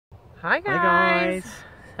Hi guys.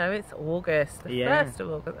 So it's August, the 1st of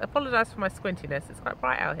August. I apologise for my squintiness, it's quite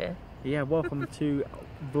bright out here. Yeah, welcome to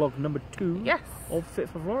vlog number 2 of Fit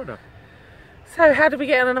for Florida. So how did we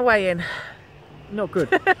get on a weigh-in? Not good,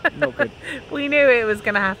 not good. We knew it was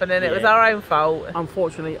going to happen and it was our own fault.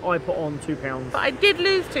 Unfortunately, I put on 2 pounds. But I did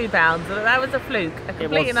lose 2 pounds, and that was a fluke, a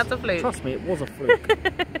complete and utter fluke. Trust me, it was a fluke.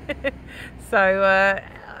 So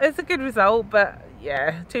it's a good result, but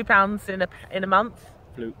yeah, 2 pounds in a month.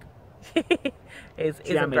 Fluke.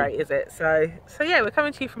 Isn't great, is it? So yeah, we're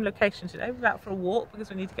coming to you from location today. We're out for a walk because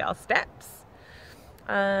we need to get our steps.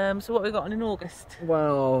 So what have we got on in August?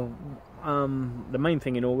 Well, the main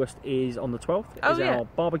thing in August is on the 12th our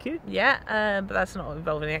barbecue. Yeah, but that's not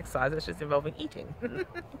involving exercise, it's just involving eating.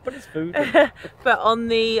 But it's food. But on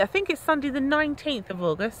the, I think it's Sunday the 19th of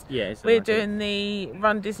August, we're doing the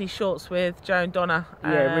Run Disney Shorts with Joe and Donna.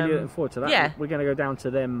 Yeah, really looking forward to that. Yeah. We're going to go down to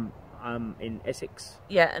them in Essex.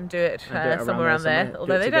 Yeah, and do it somewhere around there.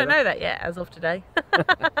 Although they don't know that yet as of today.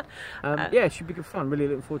 Yeah, it should be good fun. Really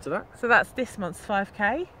looking forward to that. So that's this month's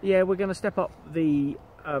 5k. Yeah, we're going to step up the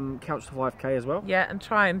couch to 5k as well. Yeah, and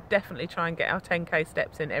definitely try and get our 10k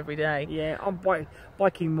steps in every day. Yeah, I'm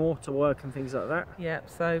biking more to work and things like that. Yeah,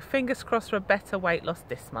 so fingers crossed for a better weight loss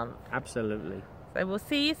this month. Absolutely. So we'll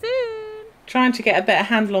see you soon. Trying to get a better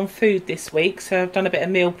handle on food this week, so I've done a bit of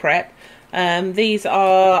meal prep. These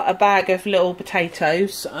are a bag of little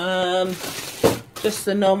potatoes, just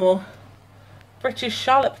the normal British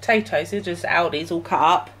Charlotte potatoes. They're just Aldi's, all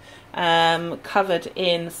cut up, covered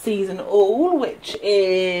in season all, which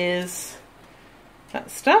is that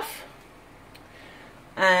stuff.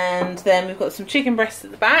 And then we've got some chicken breasts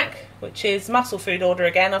at the back, which is muscle food order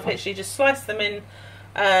again. I've literally just sliced them in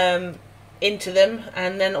into them,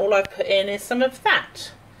 and then all I put in is some of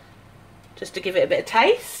that, just to give it a bit of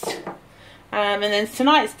taste. And then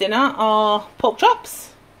tonight's dinner are pork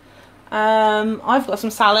chops. I've got some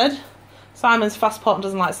salad. Simon's fuss pot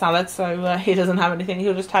doesn't like salad, so he doesn't have anything.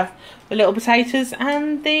 He'll just have the little potatoes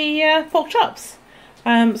and the pork chops. So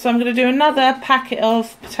I'm going to do another packet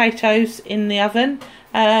of potatoes in the oven.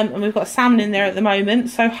 And we've got salmon in there at the moment.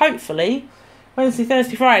 So hopefully Wednesday,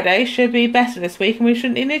 Thursday, Friday should be better this week and we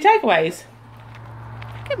shouldn't need any takeaways.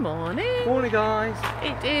 Good morning. Morning, guys.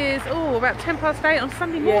 It is, about 10 past 8 on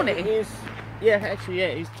Sunday morning. It is. Yeah, actually, yeah,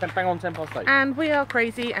 it's bang on 10 past 8. And we are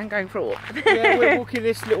crazy and going for a walk. Yeah, we're walking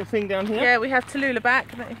this little thing down here. Yeah, we have Talulah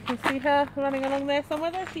back. You can see her running along there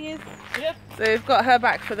somewhere. There she is. Yeah. So we've got her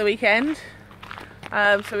back for the weekend.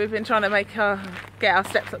 So we've been trying to make her get our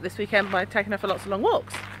steps up this weekend by taking her for lots of long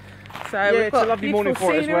walks. So yeah, we've got it's a lovely morning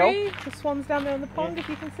for it as well. The swans down there on the pond, if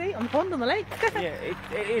you can see. On the pond, on the lake. Yeah,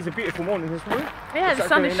 it is a beautiful morning this morning. Yeah, the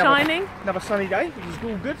sun is shining. Another sunny day, which is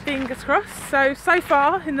all good. Fingers crossed. So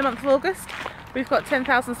far in the month of August, we've got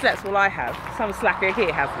 10,000 steps. Well, I have. Some slacker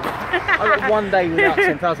here hasn't. I got one day without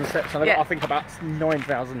 10,000 steps, and I got, I think, about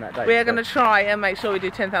 9,000 that day. We are going to try and make sure we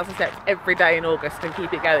do 10,000 steps every day in August and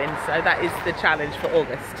keep it going. So that is the challenge for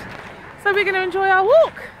August. So we're going to enjoy our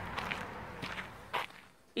walk.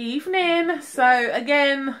 Evening. So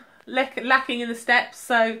again, lacking in the steps.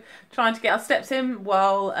 So trying to get our steps in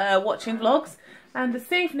while watching vlogs. And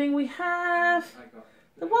this evening we have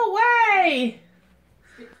the What Way.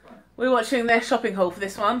 We're watching their shopping haul for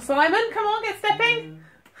this one. Simon, come on, get stepping.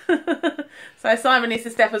 So Simon needs to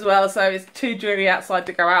step as well, so it's too dreary outside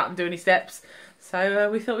to go out and do any steps. So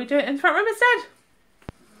we thought we'd do it in the front room instead.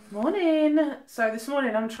 Morning. So this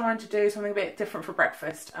morning I'm trying to do something a bit different for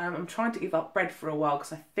breakfast. I'm trying to give up bread for a while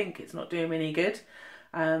because I think it's not doing me any good.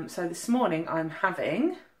 So this morning I'm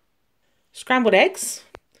having scrambled eggs,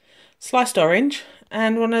 sliced orange,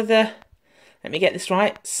 and one of the, let me get this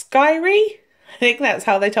right, Skyry? I think that's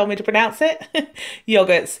how they told me to pronounce it.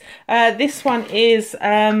 Yogurts. This one is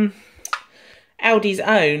Aldi's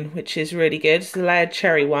Own, which is really good. It's the layered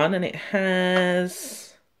cherry one, and it has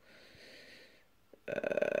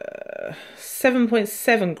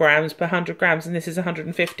 7.7 grams per 100 grams, and this is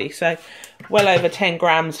 150, so well over 10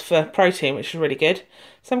 grams for protein, which is really good.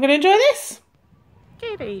 So I'm going to enjoy this.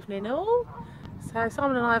 Good evening all. So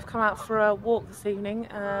Simon and I have come out for a walk this evening.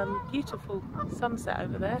 Beautiful sunset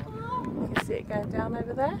over there. You can see it going down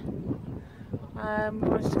over there. We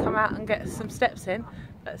wanted to come out and get some steps in,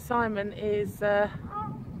 but Simon is the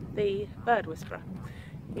bird whisperer.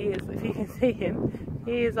 He is, if you can see him,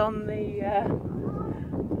 he is on the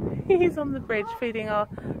bridge feeding our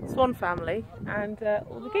swan family and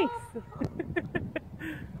all the geese.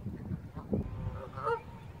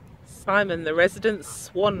 Simon, the resident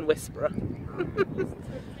swan whisperer.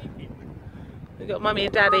 We've got Mummy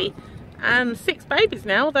and Daddy and 6 babies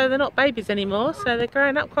now, although they're not babies anymore, so they're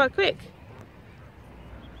growing up quite quick.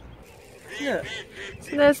 Look.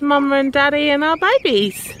 So there's Mama and Daddy and our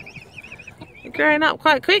babies. They're growing up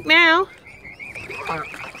quite quick now.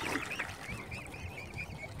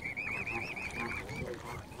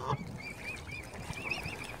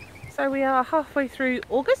 So we are halfway through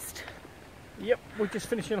August. Yep, we're just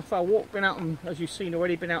finishing off our walk. Been out and, as you've seen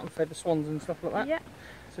already, been out and fed the swans and stuff like that. Yep.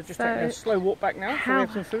 So just taking a slow walk back now so we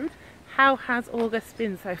have some food. How has August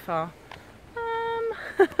been so far?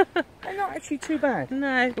 Not actually too bad.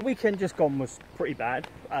 No. The weekend just gone was pretty bad.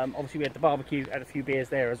 Obviously we had the barbecue, had a few beers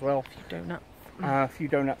there as well. A few donuts. A few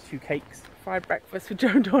donuts, a few cakes. Fried breakfast with Joe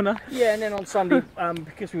and Donna. Yeah, and then on Sunday,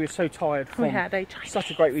 because we were so tired from we had a Chinese.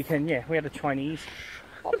 Such a great weekend, yeah, we had a Chinese.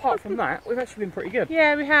 Apart from that, we've actually been pretty good.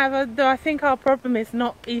 Yeah, we have. Though I think our problem is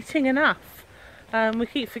not eating enough. We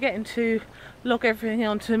keep forgetting to log everything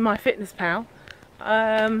onto MyFitnessPal.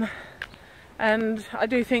 And I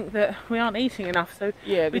do think that we aren't eating enough, so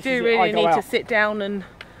yeah, we do really need to sit down and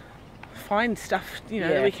find stuff, you know,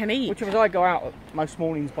 that we can eat. Which is, I go out most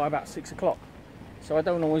mornings by about 6 o'clock, so I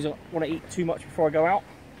don't always want to eat too much before I go out.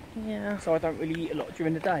 Yeah. So I don't really eat a lot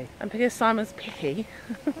during the day. And because Simon's picky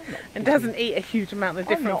and doesn't eat a huge amount of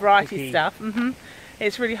different variety stuff,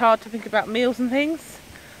 it's really hard to think about meals and things.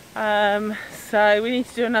 So we need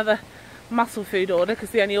to do another muscle food order,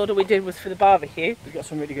 because the only order we did was for the barbecue. We got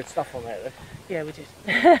some really good stuff on there though. Yeah, we did.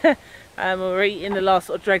 We're eating the last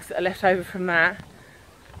sort of dregs that are left over from that.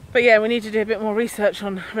 But yeah, we need to do a bit more research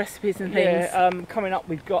on recipes and things. Yeah, coming up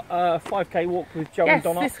we've got a 5k walk with Joe and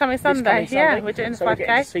Donna. This coming Sunday. Yeah, we're doing the 5k. We're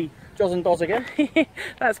getting to see Joz and Doz again.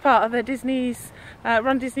 That's part of the Disney's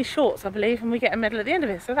Run Disney Shorts, I believe, and we get a medal at the end of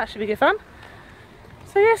it, so that should be good fun.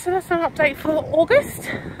 So yeah, so that's an update for August,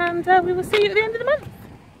 and we will see you at the end of the month.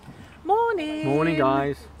 Morning! Morning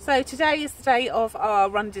guys! So today is the day of our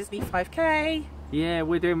Run Disney 5k. Yeah,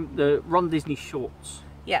 we're doing the Run Disney Shorts.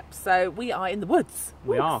 Yep, so we are in the woods.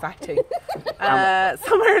 We are. Exciting.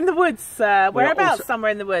 Somewhere in the woods. Whereabouts?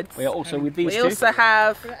 Somewhere in the woods. We are also with these two. We also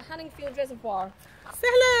have... We're at Hanningfield Reservoir. Say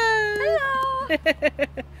hello! Hello!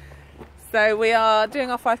 So we are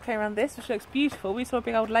doing our 5k around this, which looks beautiful. We saw a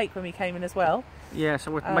big old lake when we came in as well. Yeah,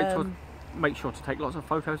 so we'll make sure to take lots of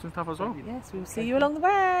photos and stuff as well. Yes, we will see you along the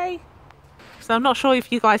way. So I'm not sure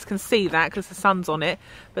if you guys can see that because the sun's on it,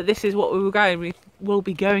 but this is what we will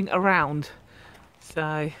be going around.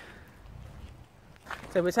 So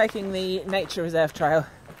we're taking the nature reserve trail.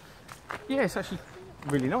 Yeah, it's actually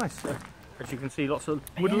really nice. As you can see, lots of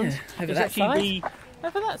woodlands. Yeah, over that side.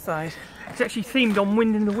 Over that side. It's actually themed on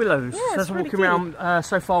wind in the willows. Yeah, so as we're walking around,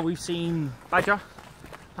 so far we've seen badger,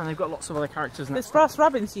 and they've got lots of other characters. There's grass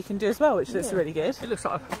rubbins you can do as well, which looks really good. It looks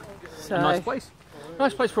like a nice place.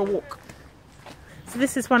 Nice place for a walk. So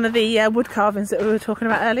this is one of the wood carvings that we were talking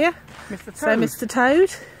about earlier. Mr. Toad. So Mr.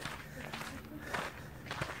 Toad.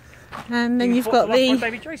 And then you've got the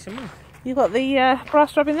baby Jason. You've got the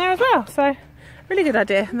brass rubbing there as well. So really good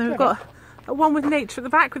idea. And then we've got one with nature at the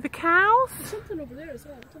back with the cows. There's something over there as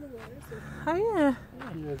well. I don't know what it is.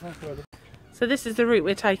 Oh yeah. So this is the route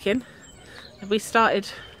we're taking. We started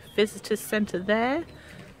visitors centre there,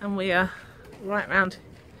 and we are right round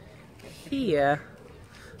here.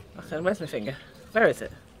 Okay, where's my finger? Where is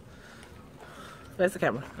it? Where's the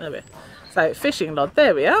camera? There we are. So fishing rod,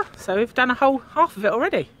 there we are. So we've done a whole half of it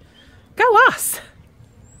already. Go us!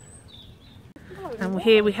 And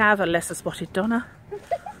here we have a lesser spotted Donna.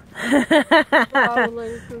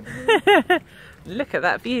 Look at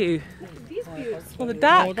that view. All the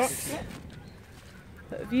ducks.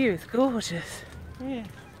 The view is gorgeous. Yeah.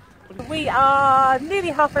 We are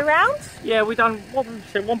nearly halfway round. Yeah, we've done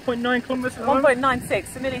 1.9 kilometres. 1.96,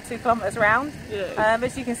 so nearly 2 kilometres round. Yeah.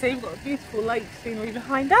 As you can see, we've got a beautiful lake scenery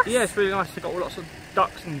behind us. Yeah, it's really nice. We've got lots of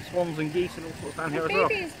ducks and swans and geese and all sorts down here as well.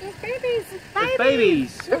 There's babies. There's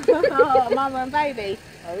babies. Oh, mama and baby.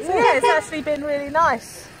 Oh, yeah. So yeah, it's actually been really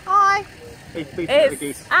nice. Hi.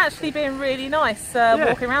 It's actually been really nice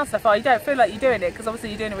walking around so far. You don't feel like you're doing it because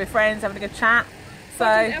obviously you're doing it with friends, having a good chat. So.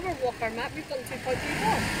 We didn't ever walk our map. We've done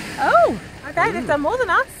 2.2 Oh, okay. They've done more than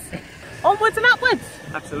us. Onwards and upwards.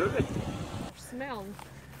 Absolutely. Smell.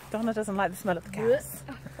 Donna doesn't like the smell of the cows.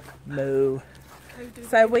 No.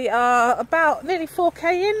 So we are about nearly 4k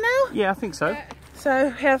in now. Yeah, I think so. So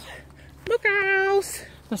we have cows.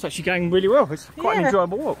 That's actually going really well. It's quite an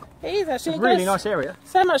enjoyable walk. It is actually. It's a really nice area.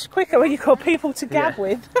 So much quicker when you've got people to gab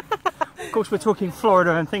with. Of course, we're talking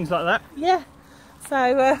Florida and things like that. Yeah.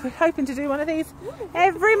 So we're hoping to do one of these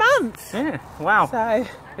every month. Yeah. Wow. So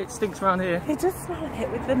it stinks around here. It does smell a bit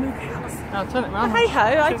with the moo cows. I'll turn it around. Hey ho!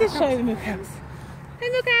 I did show you the moo cows. Hey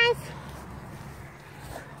moo cows.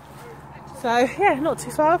 So yeah, not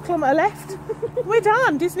too far. A kilometre left. We're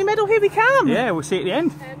done. Disney medal, here we come. Yeah, we'll see you at the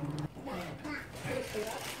end.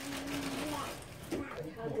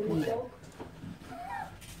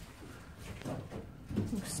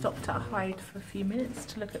 We've stopped at Hyde for a few minutes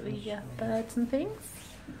to look at the birds and things.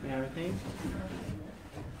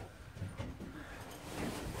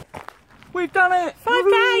 We've done it!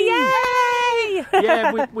 5k, yay!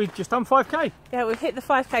 Yeah, we've just done 5k. Yeah, we've hit the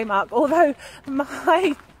 5k mark, although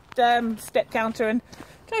my step counter and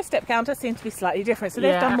Joe's step counter seem to be slightly different, so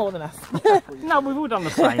they've done more than us. No, we've all done the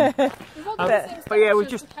same. But yeah, we've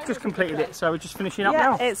just completed it, so we're just finishing up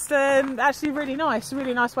now. It's actually really nice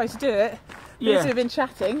way to do it. Because we've been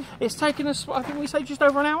chatting. It's taken us, I think we say just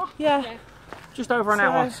over an hour? Yeah. Just over an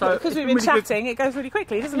hour. So because we've been chatting, it goes really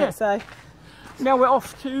quickly, doesn't it? So now we're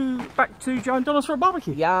off back to Joe and Donna's for a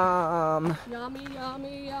barbecue. Yum. Yummy,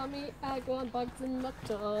 yummy, yummy. I want bugs in my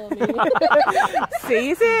tummy. See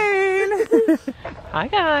you soon. Hi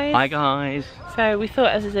guys. Hi guys. So we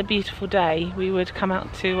thought, as it's a beautiful day, we would come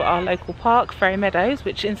out to our local park, Ferry Meadows,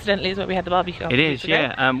 which incidentally is where we had the barbecue. It is,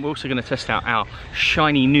 yeah. We're also going to test out our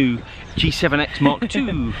shiny new G7X Mark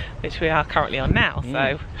II. Which we are currently on now,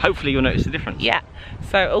 so hopefully you'll notice the difference. Yeah.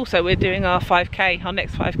 So also we're doing our 5k, our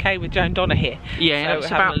next 5k with Joe and Donna here. Yeah, so it's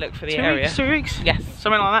we're having about a look for the area. 2 weeks? Yes.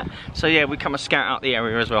 Something like that. So yeah, we come and scout out the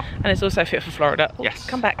area as well. And it's also fit for Florida. Oh, yes.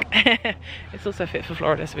 Come back. It's also fit for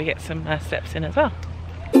Florida, so we get some steps in as well.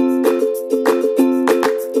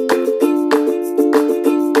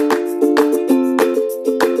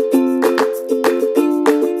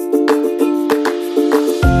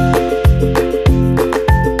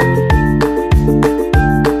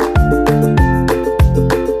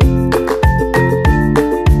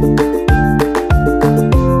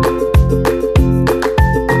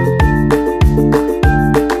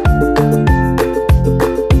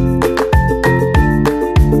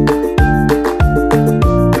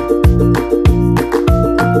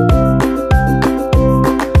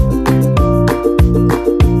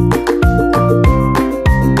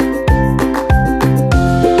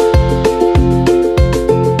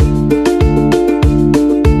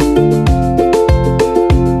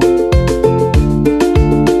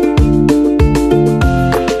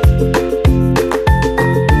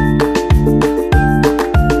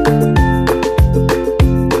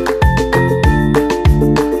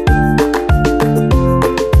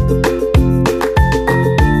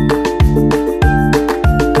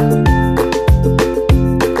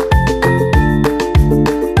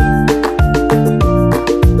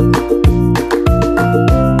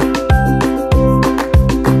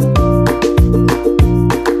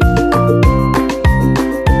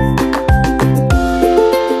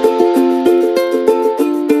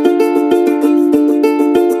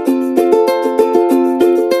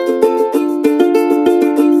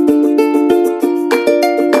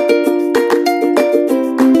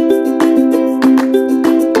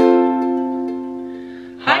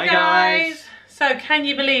 Can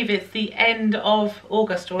you believe it's the end of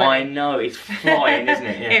August already? I know, it's flying, isn't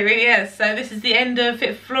it? Yeah. It really is. So this is the end of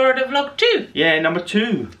Fit for Florida vlog 2. Yeah, number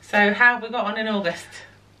 2. So how have we got on in August?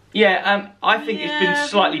 Yeah, I think it's been a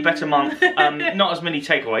slightly better month. Not as many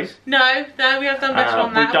takeaways. No, we have done better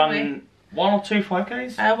on that. We've done 1 or 2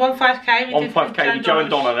 5Ks? 1 5K. We did 5K with Joe and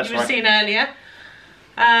Donna, that's right. You would have seen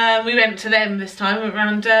earlier. We went to them this time. We went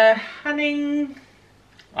round Hanning...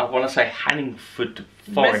 I want to say Hanningford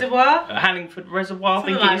Forest. Reservoir? Hanningford Reservoir,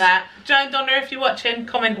 Something I think like that. Joe and Donna, if you're watching,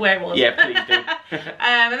 comment where it was. Yeah, please do.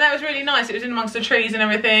 And that was really nice. It was in amongst the trees and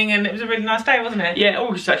everything, and it was a really nice day, wasn't it? Yeah,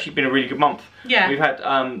 August has actually been a really good month. Yeah. We've had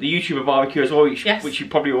the YouTuber barbecue as well, which you've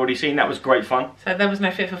probably already seen. That was great fun. So there was no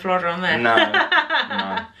Fit for Florida on there. No,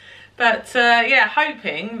 no. But yeah,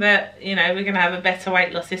 hoping that, you know, we're going to have a better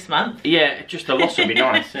weight loss this month. Yeah, just a loss would be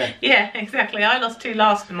nice. Yeah. Yeah, exactly. I lost 2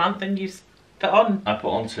 last month and you put on. I put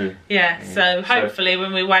on 2. Yeah, so hopefully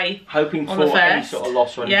when we weigh hoping on for the 1st, any sort of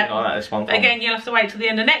loss or anything like that this month. But again, you'll have to wait till the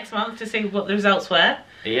end of next month to see what the results were.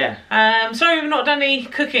 Yeah. Sorry we've not done any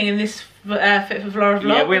cooking in this Fit for Florida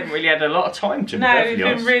vlog. Yeah, we haven't really had a lot of time to. No, we've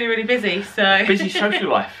been really, really busy. So busy social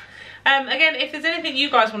life. Again, if there's anything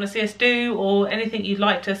you guys want to see us do, or anything you'd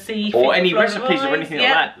like to see, or any recipes or anything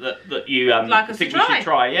like that you like us think to we should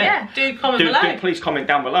try, yeah, do comment below. Please comment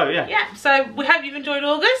down below, yeah. Yeah. So we hope you've enjoyed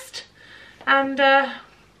August, and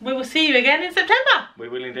we will see you again in September. We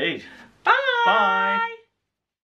will indeed. Bye. Bye.